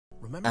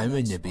I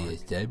want to be a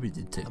cyber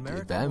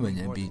detective. I want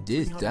to be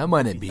this. I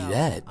want to be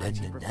that.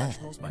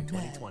 Professionals by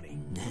 2020.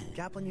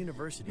 Kaplan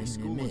University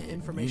School of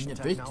Information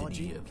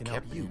Technology can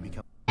help you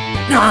become.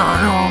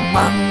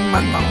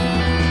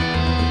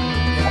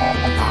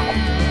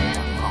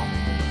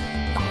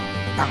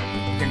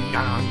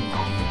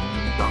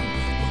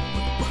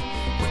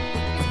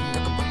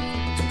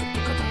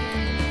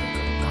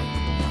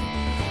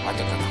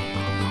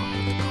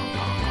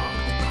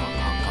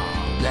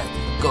 Let's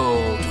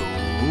go to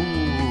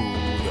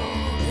the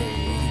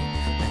day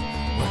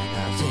when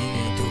I'm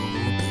singing to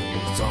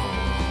this song.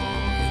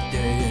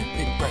 There's a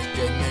big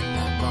question and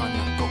I'm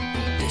gonna go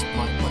with this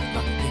one. What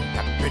nothing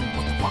happened,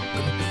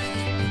 motherfucker.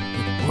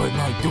 What am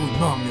I doing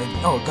wrong?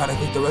 Oh, gotta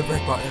hit the red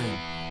button.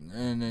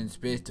 And then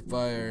space to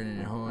fire and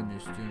then hold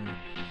this thing.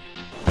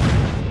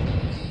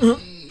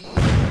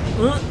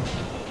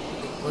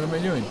 What am I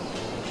doing?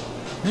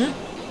 Huh?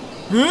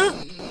 Huh?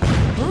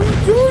 What am I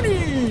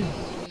doing?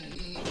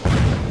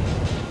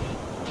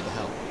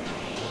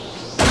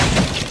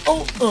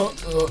 Oh,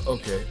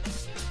 okay.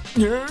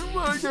 Oh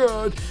my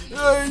god.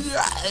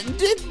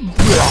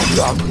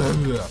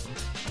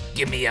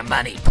 Give me your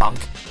money, punk.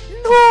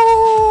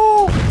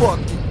 No! Fuck.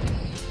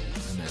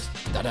 I missed.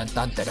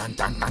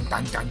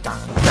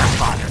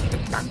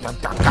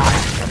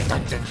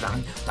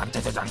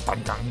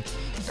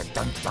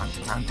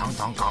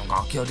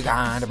 Kill the guy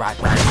on the right.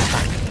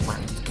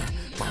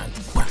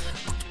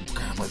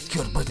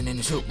 Kill the person in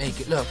the suit, make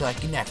it look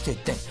like an acted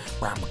thing.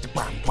 Now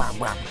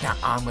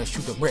I'm gonna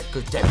shoot a brick,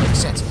 cause that makes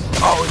sense.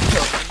 Oh, he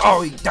killed.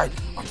 Oh, he died.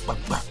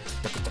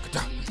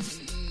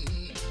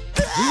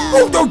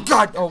 Oh, no,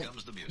 God. Oh.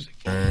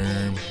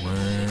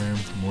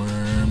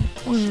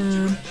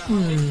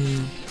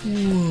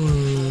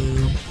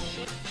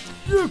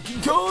 You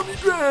can call me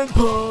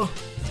Grandpa.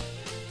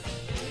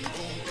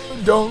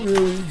 Don't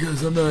really,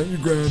 cause I'm not your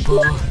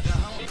grandpa.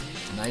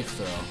 Knife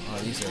throw. Oh,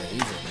 these are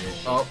great.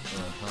 Oh,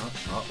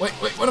 Oh, wait,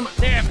 what am I?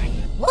 Damn it!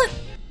 What?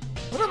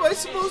 What am I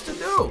supposed to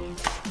do?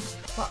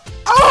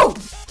 Oh!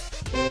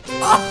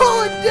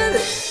 Oh, I did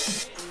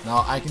it!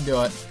 No, I can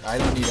do it. I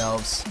don't need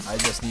elves. I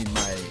just need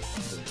the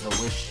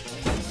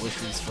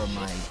wishes from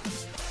my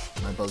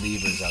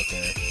believers out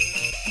there.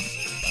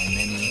 My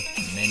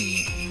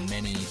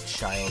many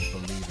child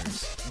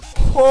believers.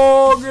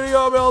 Oh, getting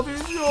up,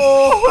 Elvis!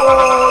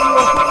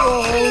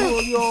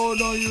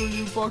 No,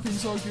 you fucking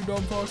suck, you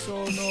dumb fuck.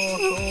 Oh, no.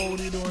 Oh, what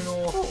are you doing?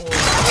 Oh,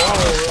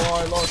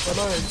 I lost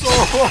my legs.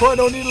 Oh, I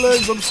don't need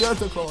legs. I'm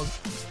Santa Claus.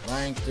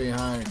 Rank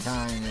 300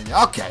 times.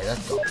 Okay,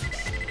 let's go.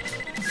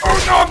 Oh,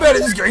 no, I'm bad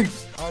at this game.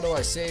 How do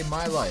I save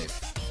my life?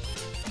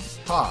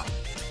 Ha.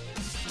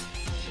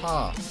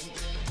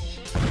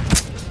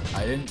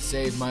 I didn't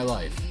save my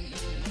life.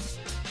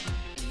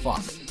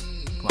 Fuck.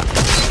 Come on.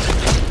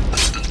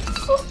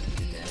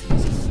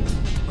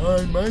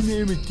 Hi, my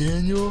name is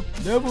Daniel.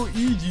 Level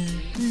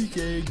easy. Please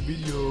take the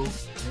video at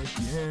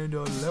the end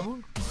of the level.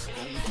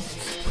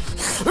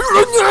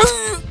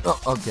 Oh,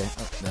 okay.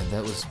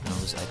 That was.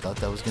 I thought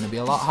that was gonna be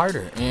a lot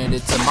harder. And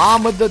it's the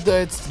mom with the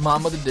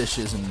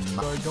dishes, and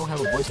I don't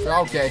have a voice for.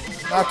 Okay,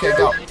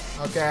 go.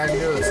 Okay, I can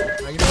do this.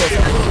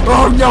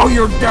 Oh no,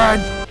 you're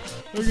dead.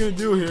 What are we gonna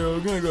do here? We're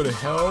gonna go to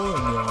hell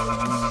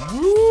and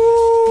woo!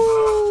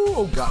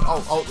 Oh god.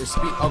 Oh, there's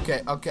speed.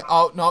 Okay.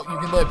 Oh no, you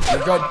can live.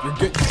 You're good.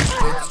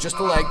 It's just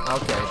a leg.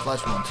 Okay,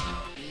 flesh wounds.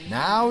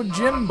 Now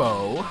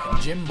Jimbo,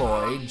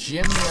 Jimmy's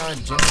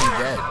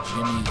dead.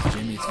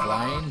 Jimmy's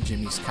flying.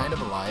 Jimmy's kind of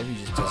alive. He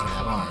just doesn't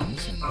have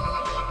arms.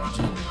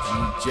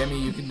 And Jimmy,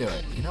 you can do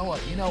it. You know what?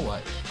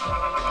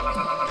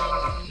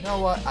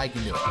 I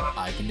can do it.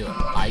 I can do it.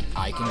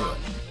 I can do it.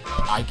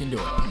 I can do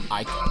it.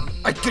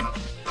 I can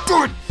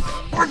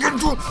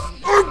do it.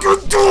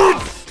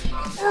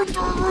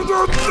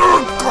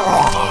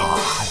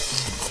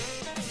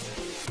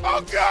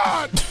 Oh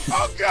god!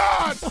 Oh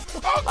god!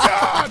 Oh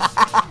god!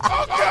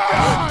 Oh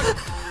god!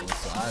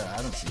 I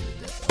don't see the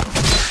death.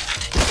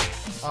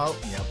 Oh,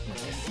 yep.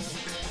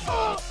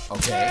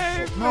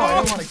 Okay. No, I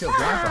don't want to kill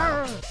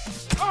Grandpa.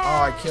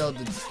 Oh, I killed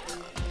the.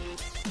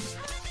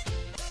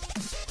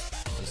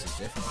 This is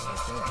different.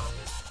 Okay.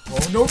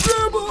 Oh no,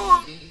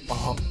 Grandpa!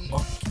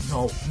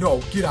 Oh no!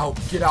 Get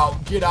out!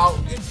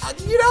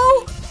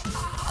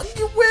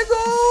 You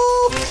wiggle!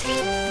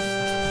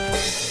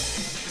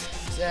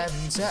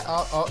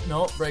 Oh no,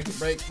 break it,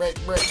 break.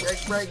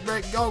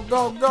 Go.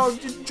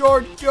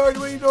 George, what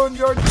are you doing,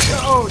 George?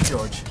 Oh,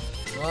 George.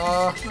 I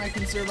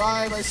can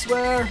survive, I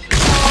swear.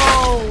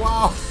 Oh,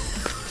 wow.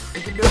 I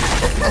can do it.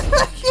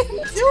 I can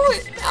do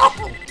it. No.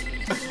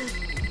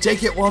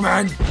 Take it,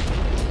 woman.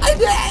 I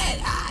did.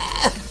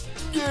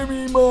 Give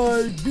me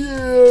my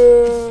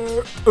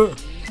beer.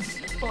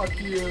 Fuck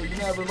you. You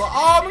never. Oh,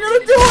 I'm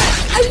gonna do it.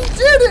 I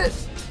did it.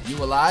 You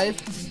alive?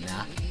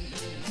 Nah.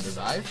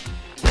 Survive?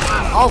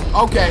 Oh,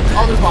 okay.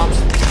 Oh, there's bombs.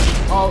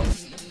 Oh.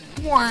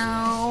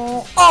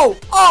 Wow.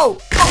 Oh.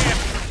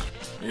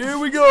 Here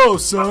we go,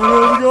 son. Here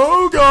we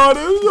go. Got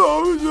it.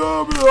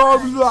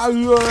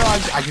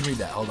 I can read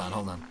that. Hold on.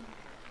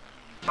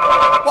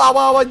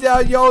 Wow.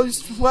 Yo,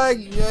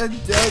 swag.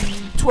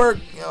 Twerk.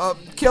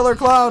 killer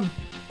clown.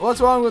 What's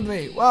wrong with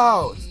me?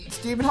 Wow.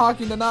 Stephen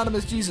Hawking,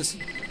 anonymous Jesus.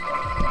 Be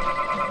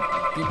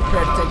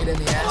prepared to take it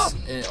in the ass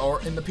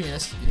or in the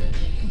penis.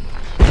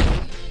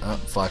 Oh,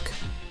 fuck.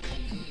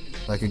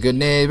 Like a good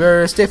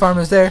neighbor, State Farm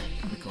is there.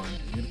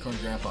 Unicorn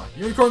grandpa.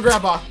 Unicorn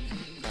grandpa!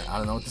 I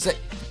don't know what to say.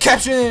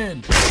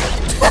 Caption!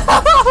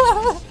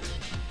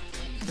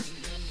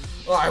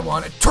 I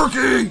want a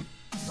turkey!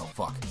 No,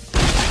 fuck.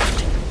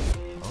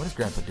 Oh, what is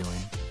grandpa doing?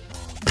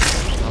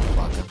 Oh,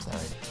 fuck, I'm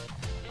sorry.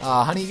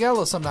 Honey, you got a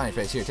little something on your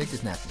face. Here, take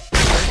this napkin.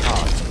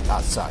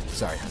 Oh,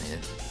 sorry, honey.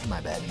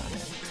 My bad.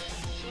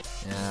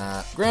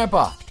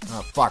 Grandpa!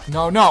 Oh, fuck,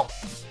 no!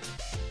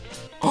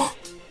 Oh!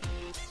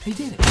 He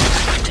did it!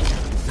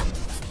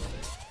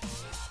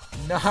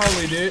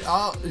 Gnarly, dude.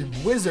 Oh,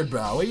 wizard,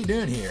 bro. What are you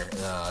doing here?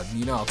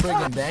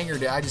 Friggin' banger,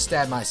 dude. I just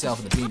stabbed myself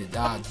in the penis.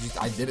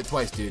 I did it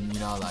twice, dude. And,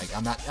 like,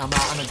 I'm not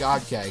a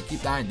god cat. I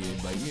keep dying,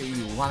 dude. But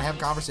you want to have a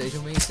conversation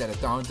with me instead of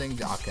throwing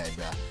things? Okay,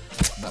 bro.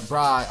 But,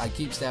 bro, I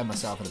keep stabbing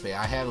myself in the penis.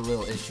 I have a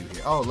little issue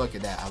here. Oh, look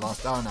at that. I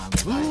lost. Oh, no.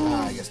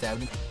 I got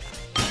stabbed.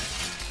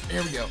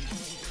 Here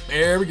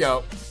we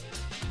go.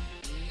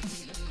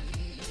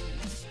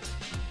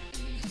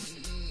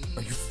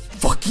 Are you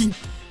fucking...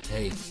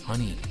 Hey,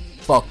 honey.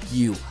 Fuck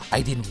you.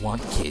 I didn't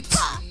want kids.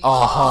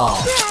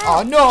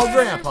 Oh no,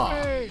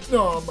 Grandpa.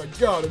 Oh my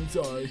God, I'm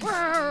sorry.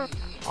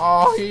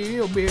 Oh,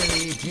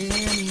 hillbilly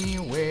Jimmy,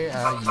 where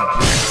are you?